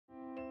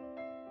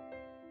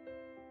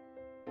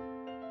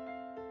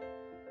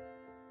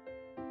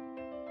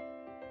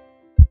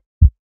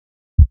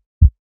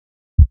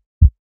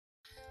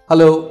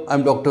Hello,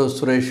 I'm Dr.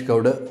 Suresh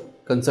Gowda,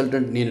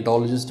 consultant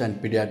neonatologist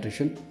and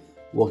pediatrician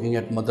working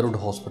at Motherhood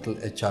Hospital,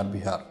 HR,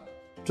 Bihar.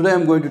 Today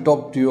I'm going to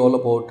talk to you all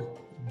about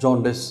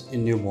jaundice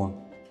in newborn.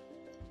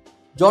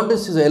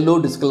 Jaundice is a yellow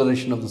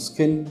discoloration of the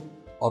skin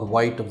or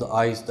white of the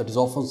eyes that is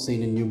often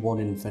seen in newborn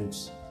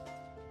infants.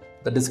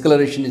 The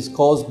discoloration is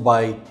caused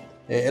by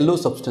a yellow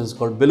substance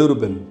called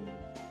bilirubin.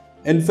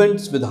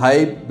 Infants with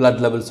high blood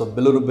levels of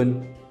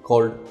bilirubin,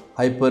 called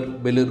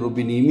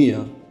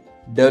hyperbilirubinemia,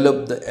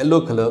 develop the yellow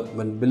color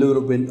when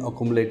bilirubin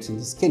accumulates in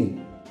the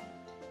skin.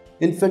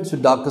 Infants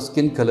with darker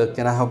skin color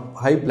can have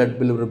high blood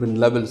bilirubin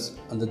levels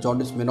and the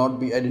jaundice may not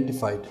be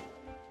identified.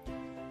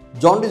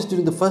 Jaundice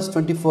during the first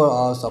 24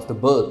 hours after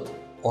birth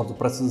or the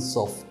presence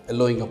of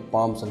yellowing of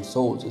palms and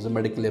soles is a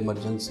medical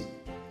emergency.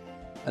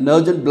 An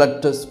urgent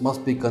blood test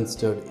must be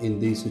considered in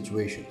these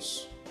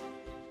situations.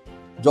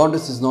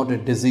 Jaundice is not a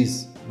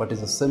disease but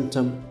is a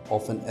symptom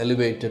of an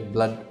elevated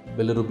blood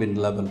bilirubin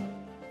level.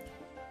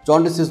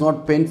 Jaundice is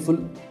not painful,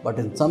 but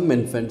in some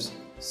infants,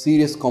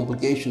 serious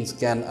complications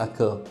can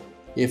occur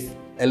if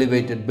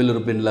elevated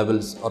bilirubin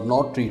levels are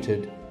not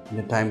treated in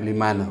a timely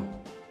manner.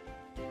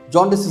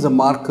 Jaundice is a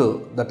marker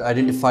that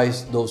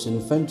identifies those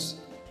infants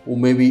who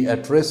may be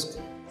at risk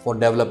for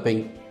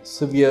developing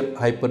severe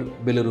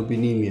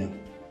hyperbilirubinemia.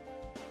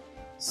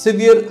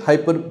 Severe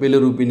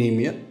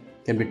hyperbilirubinemia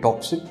can be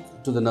toxic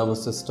to the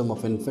nervous system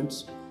of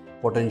infants,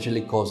 potentially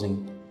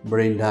causing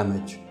brain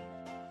damage.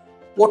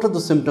 What are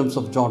the symptoms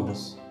of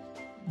jaundice?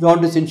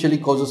 Jaundice initially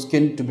causes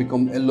skin to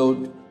become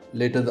yellowed.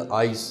 Later, the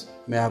eyes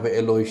may have a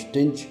yellowish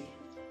tinge.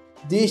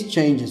 These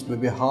changes may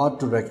be hard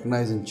to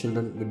recognize in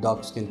children with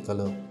dark skin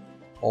color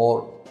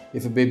or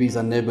if a baby is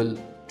unable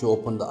to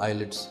open the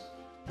eyelids.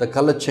 The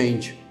color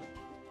change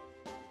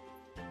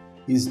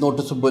is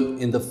noticeable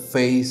in the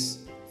face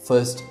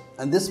first,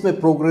 and this may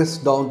progress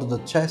down to the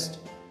chest,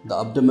 the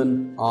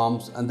abdomen,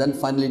 arms, and then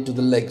finally to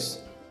the legs.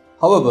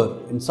 However,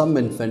 in some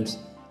infants,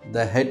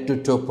 the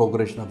head-to-toe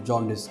progression of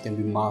jaundice can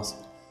be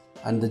masked,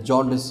 and the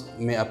jaundice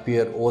may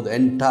appear over the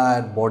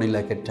entire body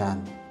like a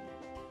tan.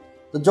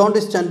 The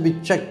jaundice can be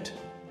checked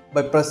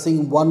by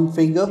pressing one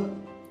finger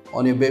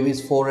on your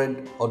baby's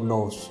forehead or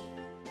nose.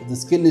 If the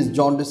skin is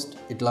jaundiced,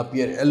 it will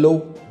appear yellow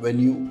when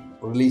you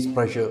release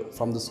pressure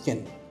from the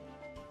skin.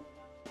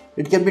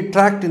 It can be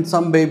tracked in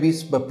some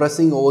babies by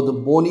pressing over the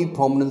bony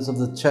prominence of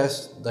the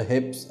chest, the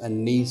hips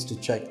and knees to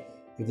check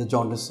if the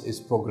jaundice is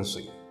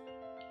progressing.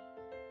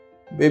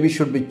 Baby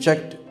should be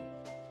checked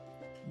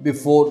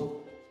before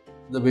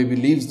the baby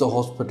leaves the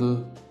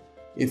hospital.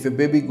 If a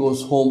baby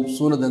goes home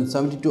sooner than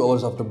 72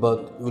 hours after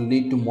birth, you will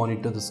need to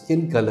monitor the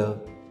skin color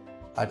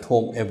at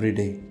home every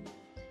day.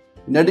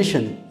 In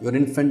addition, your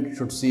infant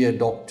should see a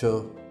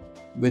doctor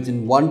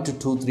within 1 to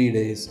 3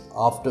 days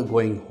after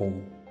going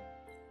home.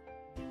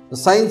 The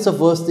signs of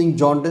worsening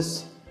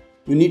jaundice: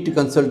 you need to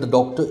consult the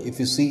doctor if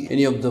you see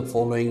any of the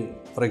following.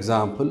 For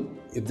example,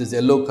 if there is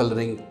yellow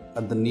coloring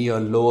at the knee or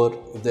lower,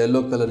 if the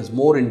yellow color is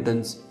more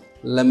intense,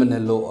 lemon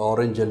yellow or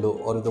orange yellow,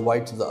 or if the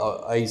whites of the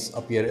eyes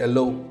appear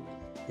yellow,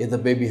 if the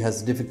baby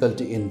has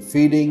difficulty in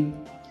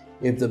feeding,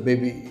 if the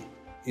baby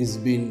is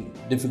being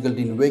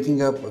difficulty in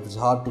waking up, if it's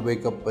hard to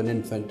wake up an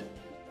infant,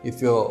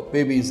 if your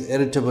baby is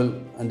irritable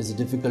and is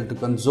difficult to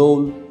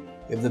console,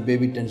 if the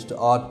baby tends to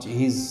arch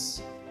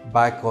his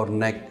back or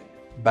neck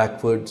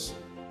backwards.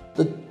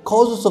 The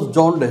causes of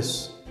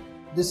jaundice: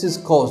 this is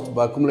caused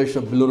by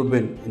accumulation of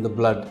bilirubin in the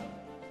blood.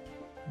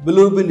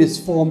 Bilirubin is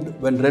formed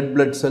when red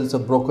blood cells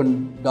are broken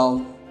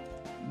down.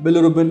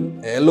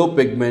 Bilirubin, a yellow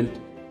pigment,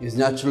 is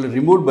naturally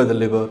removed by the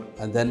liver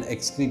and then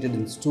excreted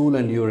in stool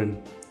and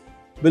urine.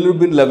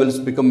 Bilirubin levels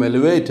become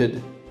elevated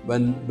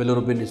when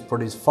bilirubin is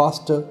produced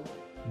faster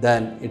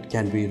than it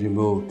can be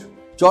removed.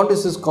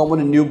 Jaundice is common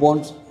in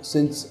newborns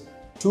since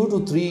 2 to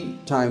 3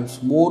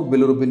 times more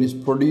bilirubin is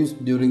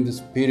produced during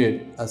this period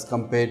as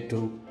compared to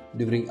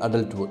during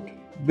adulthood.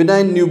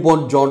 Benign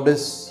newborn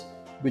jaundice,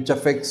 which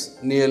affects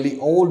nearly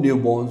all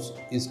newborns,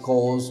 is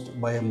caused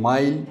by a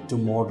mild to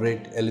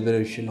moderate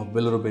elevation of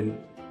bilirubin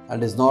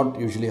and is not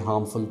usually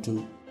harmful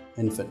to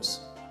infants.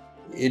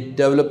 It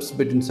develops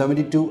between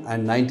 72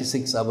 and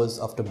 96 hours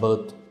after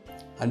birth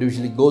and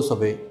usually goes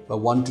away by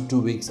 1 to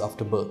 2 weeks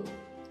after birth.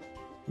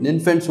 In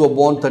infants who are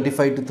born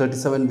 35 to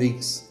 37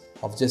 weeks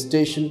of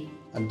gestation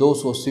and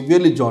those who are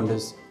severely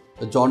jaundiced,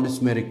 the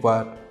jaundice may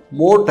require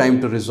more time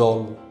to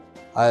resolve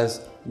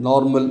as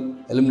normal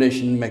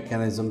elimination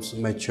mechanisms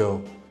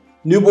mature.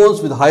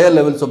 Newborns with higher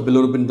levels of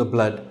bilirubin in the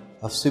blood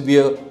have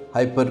severe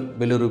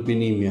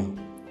hyperbilirubinemia,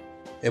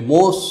 a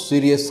more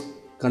serious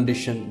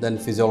condition than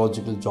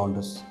physiological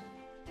jaundice.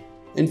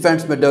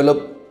 Infants may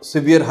develop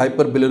severe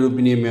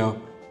hyperbilirubinemia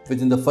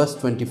within the first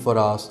 24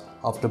 hours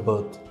after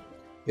birth.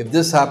 If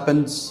this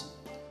happens,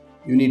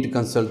 you need to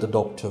consult the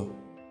doctor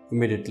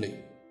immediately.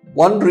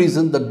 One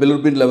reason that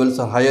bilirubin levels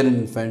are higher in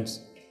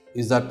infants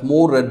is that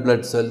more red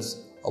blood cells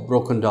are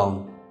broken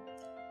down.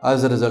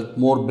 As a result,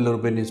 more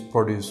bilirubin is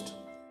produced.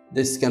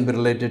 This can be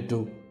related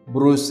to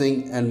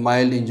bruising and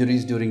mild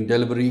injuries during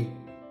delivery.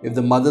 If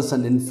the mother's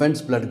and infant's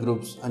blood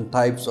groups and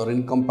types are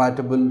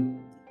incompatible,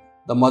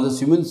 The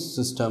mother's immune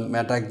system may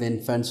attack the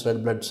infant's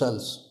red blood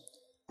cells,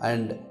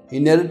 and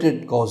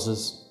inherited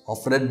causes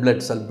of red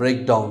blood cell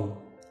breakdown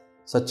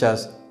such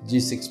as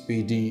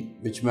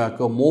G6PD, which may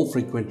occur more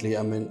frequently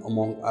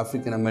among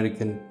African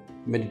American,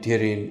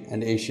 Mediterranean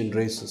and Asian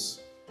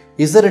races.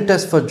 Is there a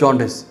test for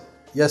jaundice?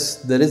 Yes,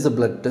 there is a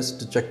blood test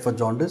to check for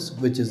jaundice,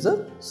 which is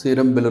the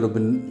serum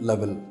bilirubin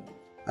level.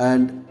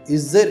 And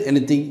is there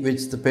anything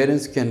which the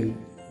parents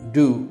can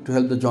do to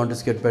help the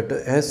jaundice get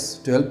better? Yes,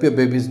 to help your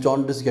baby's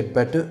jaundice get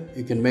better,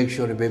 you can make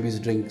sure your baby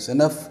drinks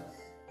enough.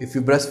 If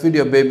you breastfeed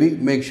your baby,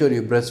 make sure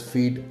you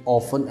breastfeed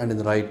often and in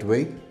the right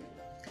way.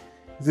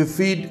 If you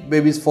feed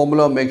baby's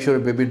formula, make sure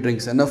your baby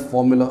drinks enough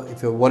formula.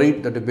 If you're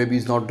worried that your baby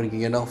is not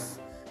drinking enough,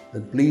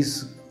 then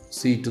please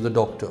see to the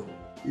doctor.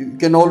 You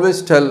can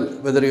always tell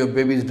whether your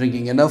baby is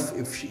drinking enough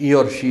if he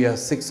or she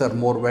has 6 or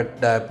more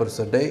wet diapers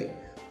a day.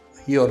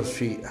 He or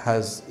she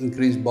has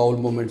increased bowel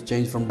movements,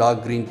 changed from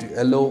dark green to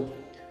yellow,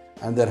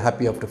 and they're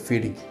happy after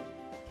feeding.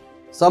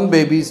 Some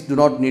babies do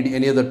not need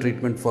any other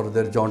treatment for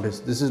their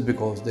jaundice. This is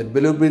because their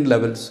bilirubin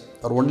levels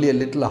are only a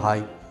little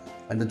high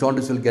and the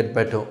jaundice will get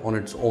better on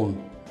its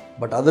own.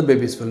 But other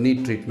babies will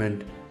need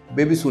treatment.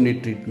 Babies who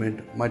need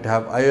treatment might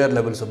have higher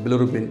levels of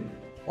bilirubin,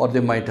 or they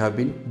might have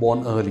been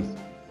born early.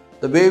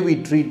 The way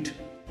we treat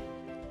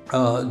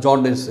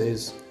jaundice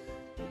is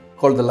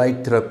called the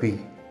light therapy.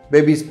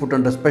 Baby is put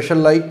under special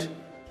light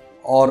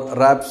or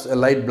wraps a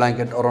light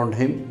blanket around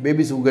him.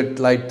 Babies who get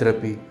light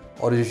therapy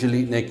are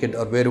usually naked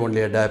or wear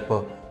only a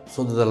diaper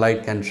so that the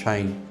light can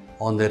shine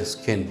on their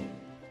skin.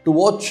 To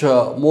watch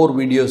more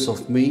videos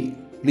of me,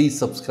 please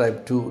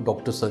subscribe to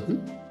Dr. Circle.